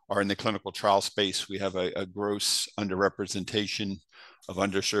are in the clinical trial space. We have a gross underrepresentation of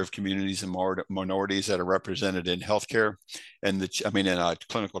underserved communities and minorities that are represented in healthcare and in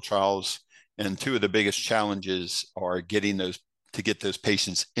clinical trials. And two of the biggest challenges are getting those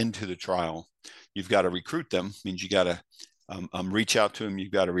patients into the trial. You've got to recruit them, means you got to reach out to them,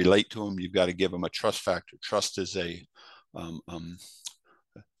 you've got to relate to them, you've got to give them a trust factor. Trust is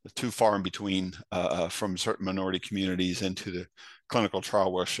too far in between from certain minority communities into the clinical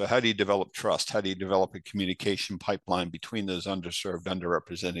trial work. So how do you develop trust? How do you develop a communication pipeline between those underserved,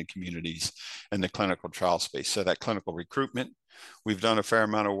 underrepresented communities and the clinical trial space? So that clinical recruitment, we've done a fair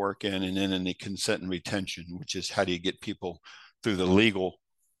amount of work in, and then in the consent and retention, which is how do you get people through the legal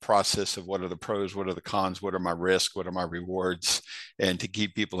process of what are the pros, what are the cons, what are my risks, what are my rewards, and to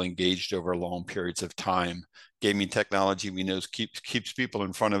keep people engaged over long periods of time. Gaming technology, we know, keeps people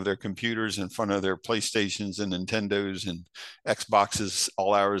in front of their computers, in front of their PlayStations and Nintendos and Xboxes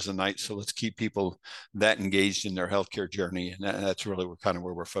all hours of the night. So let's keep people that engaged in their healthcare journey. And that's really kind of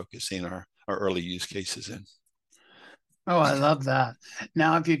where we're focusing our early use cases in. Oh, I love that.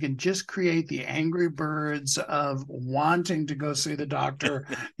 Now, if you can just create the Angry Birds of wanting to go see the doctor,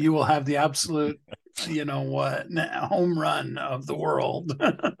 you will have the absolute, home run of the world.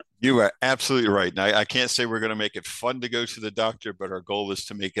 You are absolutely right. And I can't say we're going to make it fun to go to the doctor, but our goal is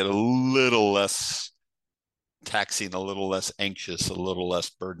to make it a little less taxing, a little less anxious, a little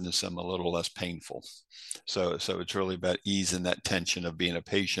less burdensome, a little less painful. So it's really about easing that tension of being a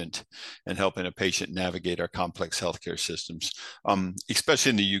patient and helping a patient navigate our complex healthcare systems.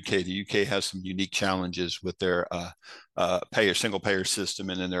 Especially in the UK. The UK has some unique challenges with their single payer system,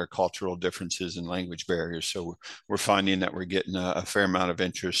 and then there are cultural differences and language barriers. So we're finding that we're getting a fair amount of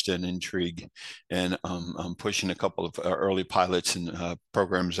interest and intrigue, and pushing a couple of early pilots and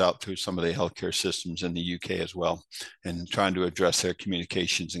programs out through some of the healthcare systems in the UK as well, and trying to address their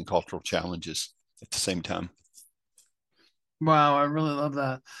communications and cultural challenges at the same time. Wow, I really love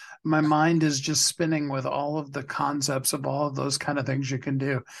that. My mind is just spinning with all of the concepts of all of those kind of things you can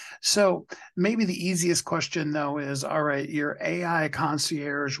do. So maybe the easiest question though is, all right, your AI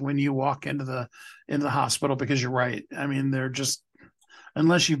concierge when you walk into the hospital, because you're right. I mean, they're just,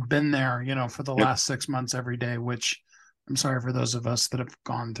 unless you've been there, for the last 6 months every day, which I'm sorry for those of us that have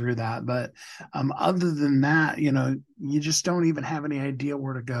gone through that. But other than that, you just don't even have any idea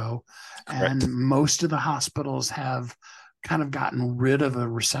where to go. Correct. And most of the hospitals have kind of gotten rid of a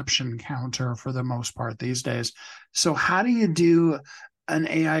reception counter for the most part these days. So how do you do an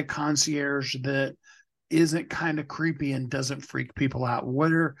AI concierge that isn't kind of creepy and doesn't freak people out?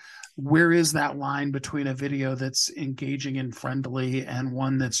 Where is that line between a video that's engaging and friendly and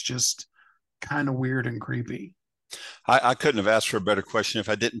one that's just kind of weird and creepy? I couldn't have asked for a better question if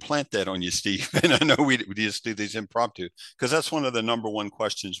I didn't plant that on you, Steve. And I know we just do these impromptu, because that's one of the number one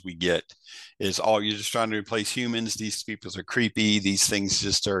questions we get is, oh, you're just trying to replace humans. These people are creepy. These things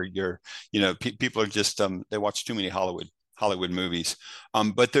just are people are just, they watch too many Hollywood movies.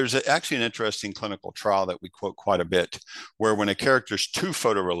 But there's actually an interesting clinical trial that we quote quite a bit, where when a character is too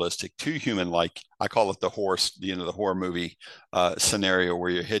photorealistic, too human-like, I call it the horror movie scenario, where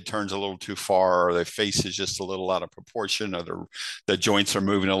your head turns a little too far, or their face is just a little out of proportion, or the joints are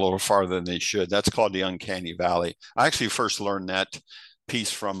moving a little farther than they should. That's called the uncanny valley. I actually first learned that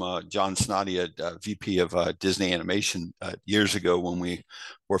piece from John Snoddy, VP of Disney Animation, years ago, when we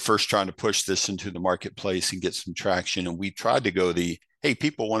were first trying to push this into the marketplace and get some traction. And we tried to go hey,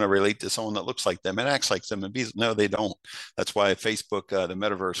 people want to relate to someone that looks like them and acts like them. And no, they don't. That's why Facebook, the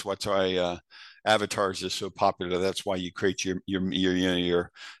metaverse, what's why avatars is so popular. That's why you create your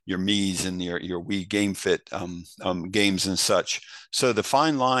Mii's and your Wii Game Fit games and such. So the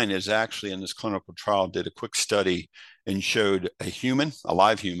fine line is actually, in this clinical trial, did a quick study and showed a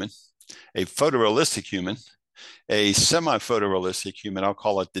live human, a photorealistic human, A semi-photorealistic human, I'll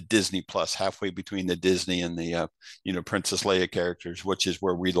call it the Disney plus, halfway between the Disney and the Princess Leia characters, which is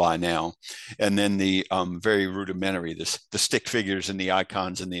where we lie now. And then the very rudimentary, the stick figures and the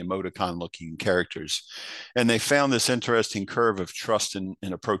icons and the emoticon looking characters. And they found this interesting curve of trust and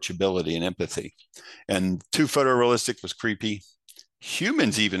approachability and empathy. And too photorealistic was creepy.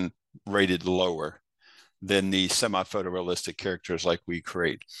 Humans even rated lower than the semi-photorealistic characters like we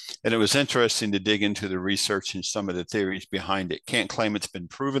create. And it was interesting to dig into the research and some of the theories behind it. Can't claim it's been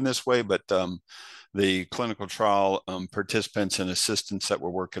proven this way, but the clinical trial participants and assistants that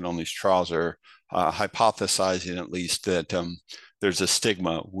were working on these trials are hypothesizing at least that there's a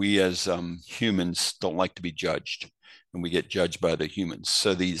stigma. We as humans don't like to be judged, and we get judged by the humans.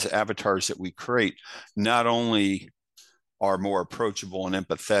 So these avatars that we create not only are more approachable and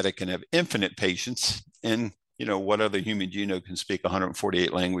empathetic and have infinite patience. And, what other human do you know can speak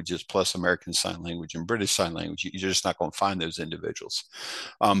 148 languages plus American Sign Language and British Sign Language? You're just not going to find those individuals.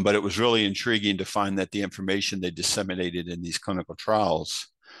 But it was really intriguing to find that the information they disseminated in these clinical trials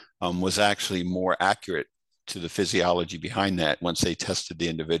was actually more accurate to the physiology behind that once they tested the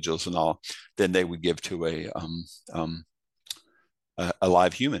individuals and all, than they would give to a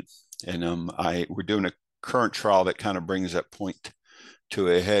live human. And we're doing a current trial that kind of brings that point to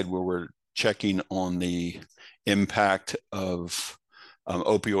a head where we're checking on the impact of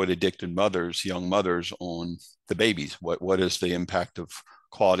opioid addicted mothers, young mothers, on the babies. What is the impact of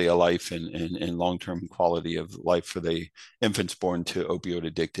quality of life and long-term quality of life for the infants born to opioid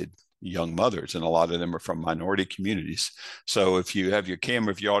addicted young mothers? And a lot of them are from minority communities. So if you have your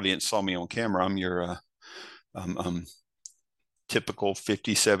camera, if your audience saw me on camera, I'm your typical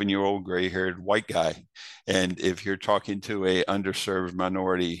 57-year-old gray-haired white guy. And if you're talking to a underserved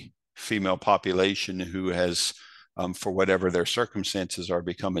minority female population who has, for whatever their circumstances are,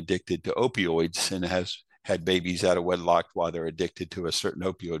 become addicted to opioids and has had babies out of wedlock while they're addicted to a certain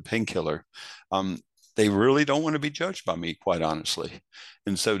opioid painkiller, they really don't want to be judged by me, quite honestly.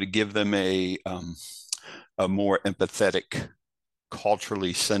 And so to give them a more empathetic,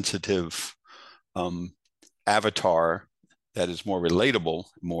 culturally sensitive avatar that is more relatable,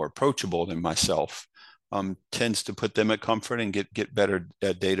 more approachable than myself, tends to put them at comfort and get better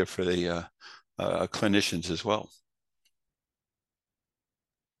data for the clinicians as well.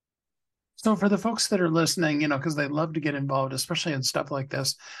 So for the folks that are listening, because they love to get involved, especially in stuff like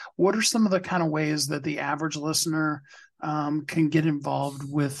this, what are some of the kind of ways that the average listener can get involved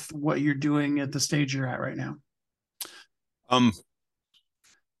with what you're doing at the stage you're at right now?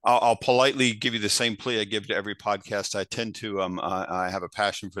 I'll politely give you the same plea I give to every podcast. I tend to, I have a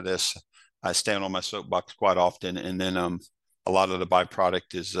passion for this. I stand on my soapbox quite often. And then a lot of the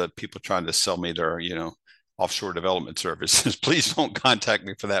byproduct is people trying to sell me their, offshore development services. Please don't contact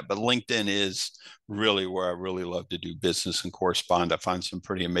me for that. But LinkedIn is really where I really love to do business and correspond. I find some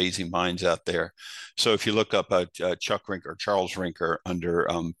pretty amazing minds out there. So if you look up Chuck Rinker, Charles Rinker under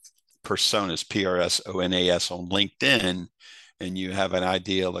personas, PRSONAS on LinkedIn, and you have an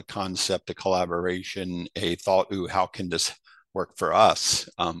idea, a concept, a collaboration, a thought, ooh, how can this work for us?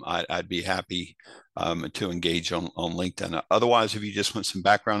 I'd be happy to engage on LinkedIn. Otherwise, if you just want some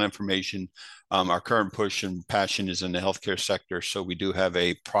background information, our current push and passion is in the healthcare sector. So we do have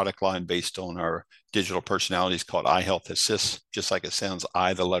a product line based on our digital personalities called iHealth Assist, just like it sounds,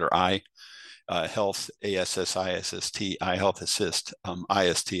 the letter I. Health, ASSISST, iHealth Assist,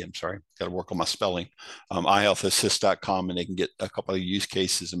 IST, I'm sorry, got to work on my spelling, iHealthAssist.com, and they can get a couple of use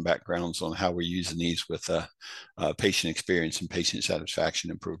cases and backgrounds on how we're using these with patient experience and patient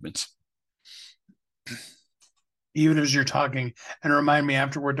satisfaction improvements. Even as you're talking, and remind me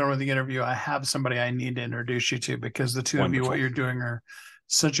after we're done with the interview, I have somebody I need to introduce you to, because the two Wonderful. Of you, what you're doing are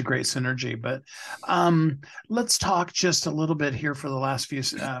such a great synergy. But let's talk just a little bit here for the last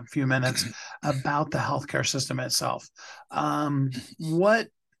few minutes about the healthcare system itself. What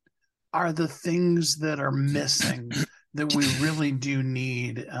are the things that are missing that we really do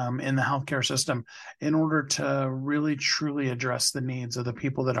need in the healthcare system in order to really truly address the needs of the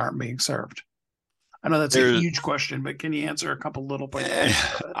people that aren't being served? I know that's a huge question, but can you answer a couple little points?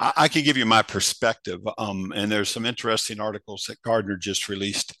 I can give you my perspective. And there's some interesting articles that Gardner just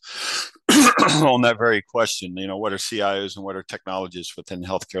released on that very question. What are CIOs and what are technologists within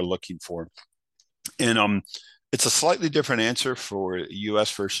healthcare looking for? And it's a slightly different answer for US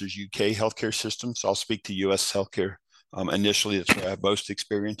versus UK healthcare systems. I'll speak to US healthcare Initially, that's where I have most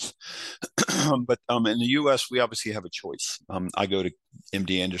experience. But in the U.S., we obviously have a choice. I go to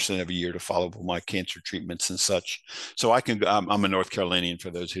MD Anderson every year to follow up with my cancer treatments and such. So I can. I'm a North Carolinian for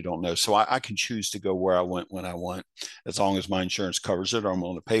those who don't know. So I can choose to go where I want when I want, as long as my insurance covers it or I'm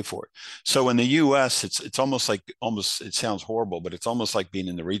willing to pay for it. So in the U.S., it's almost like it sounds horrible, but it's almost like being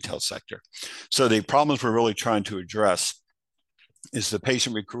in the retail sector. So the problems we're really trying to address is the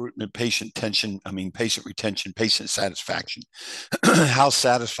patient recruitment, patient retention, patient satisfaction. How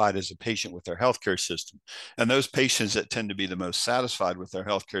satisfied is a patient with their healthcare system? And those patients that tend to be the most satisfied with their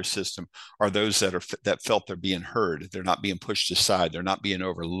healthcare system are those that felt they're being heard. They're not being pushed aside. They're not being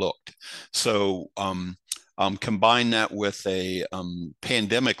overlooked. So combine that with a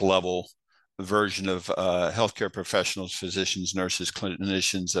pandemic level version of healthcare professionals, physicians, nurses,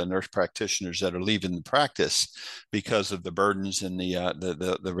 clinicians, nurse practitioners that are leaving the practice because of the burdens and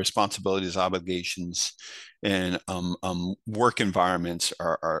the responsibilities, obligations, and work environments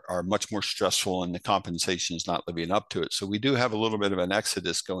are much more stressful, and the compensation is not living up to it. So we do have a little bit of an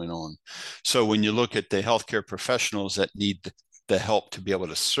exodus going on. So when you look at the healthcare professionals that need the help to be able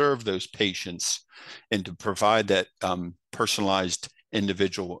to serve those patients and to provide that personalized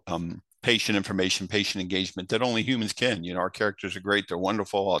individual patient information, patient engagement that only humans can. Our characters are great. They're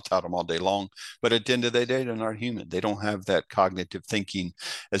wonderful. I'll tout them all day long. But at the end of the day, they're not human. They don't have that cognitive thinking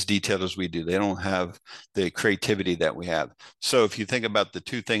as detailed as we do. They don't have the creativity that we have. So if you think about the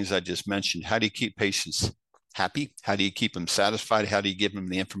two things I just mentioned, how do you keep patients happy? How do you keep them satisfied? How do you give them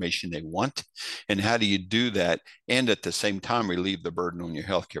the information they want? And how do you do that and at the same time relieve the burden on your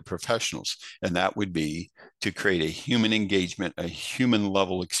healthcare professionals? And that would be to create a human engagement, a human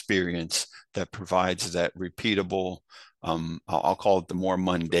level experience that provides that repeatable, I'll call it the more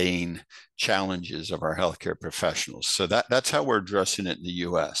mundane challenges of our healthcare professionals. So that's how we're addressing it in the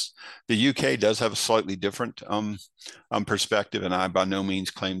U.S. The UK does have a slightly different perspective, and I by no means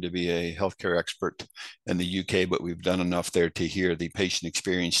claim to be a healthcare expert in the UK, but we've done enough there to hear the patient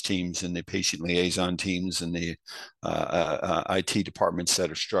experience teams and the patient liaison teams and the IT departments that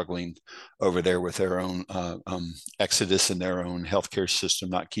are struggling over there with their own exodus in their own healthcare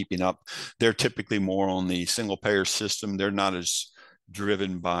system, not keeping up. They're typically more on the single payer system. They're not as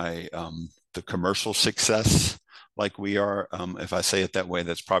driven by the commercial success like we are. If I say it that way,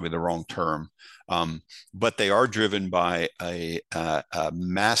 that's probably the wrong term. But they are driven by a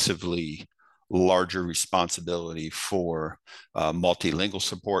massively larger responsibility for multilingual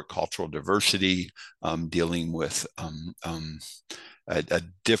support, cultural diversity, dealing with a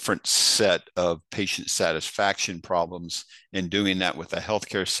different set of patient satisfaction problems, and doing that with a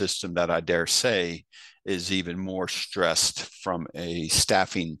healthcare system that I dare say is even more stressed from a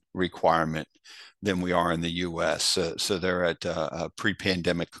staffing requirement than we are in the U.S. So they're at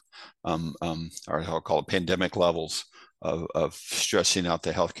pre-pandemic, or I'll call it pandemic levels of stressing out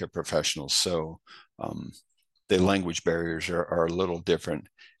the healthcare professionals. So the language barriers are a little different,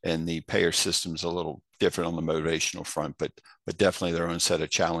 and the payer system's a little different on the motivational front, but definitely their own set of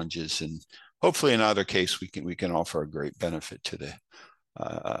challenges. And hopefully in either case, we can offer a great benefit to the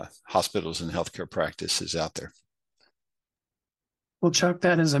hospitals and healthcare practices out there. Well, Chuck,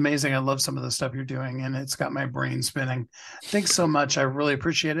 that is amazing. I love some of the stuff you're doing, and it's got my brain spinning. Thanks so much. I really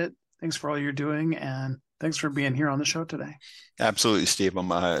appreciate it. Thanks for all you're doing, and thanks for being here on the show today. Absolutely, Steve.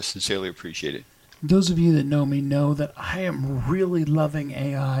 I sincerely appreciate it. Those of you that know me know that I am really loving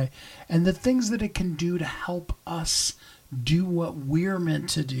AI and the things that it can do to help us do what we're meant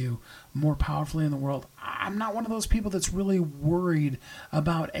to do more powerfully in the world. I'm not one of those people that's really worried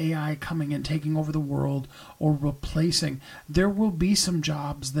about AI coming and taking over the world or replacing. There will be some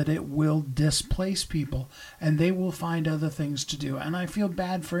jobs that it will displace people, and they will find other things to do. And I feel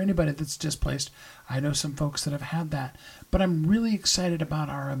bad for anybody that's displaced. I know some folks that have had that. But I'm really excited about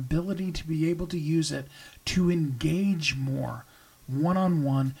our ability to be able to use it to engage more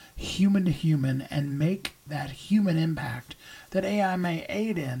one-on-one, human to human, and make that human impact that AI may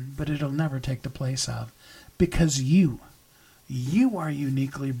aid in, but it'll never take the place of. Because you are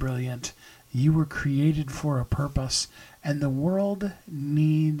uniquely brilliant. You were created for a purpose, and the world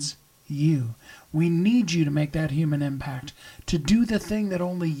needs you. We need you to make that human impact, to do the thing that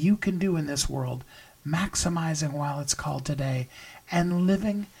only you can do in this world, maximizing while it's called today, and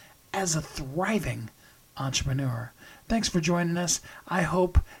living as a thriving entrepreneur. Thanks for joining us. I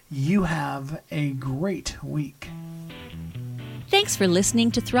hope you have a great week. Thanks for listening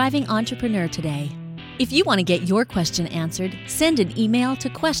to Thriving Entrepreneur today. If you want to get your question answered, send an email to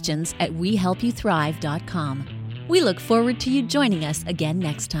questions@wehelpyouthrive.com. We look forward to you joining us again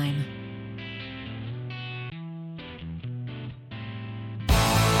next time.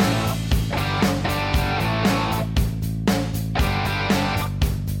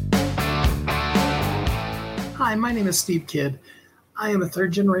 Hi, my name is Steve Kidd. I am a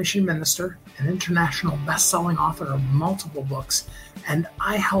third-generation minister, an international best-selling author of multiple books, and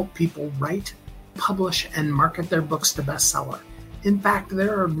I help people write, publish, and market their books to bestseller. In fact,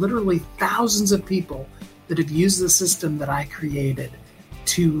 there are literally thousands of people that have used the system that I created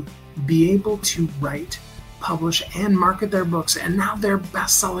to be able to write, publish, and market their books, and now they're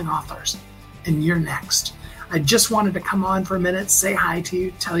best-selling authors. And you're next. I just wanted to come on for a minute, say hi to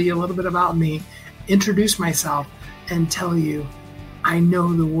you, tell you a little bit about me, introduce myself, and tell you I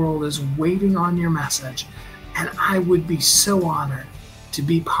know the world is waiting on your message, and I would be so honored to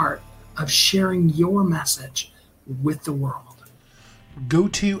be part of sharing your message with the world. Go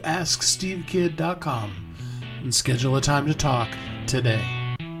to AskSteveKid.com and schedule a time to talk today.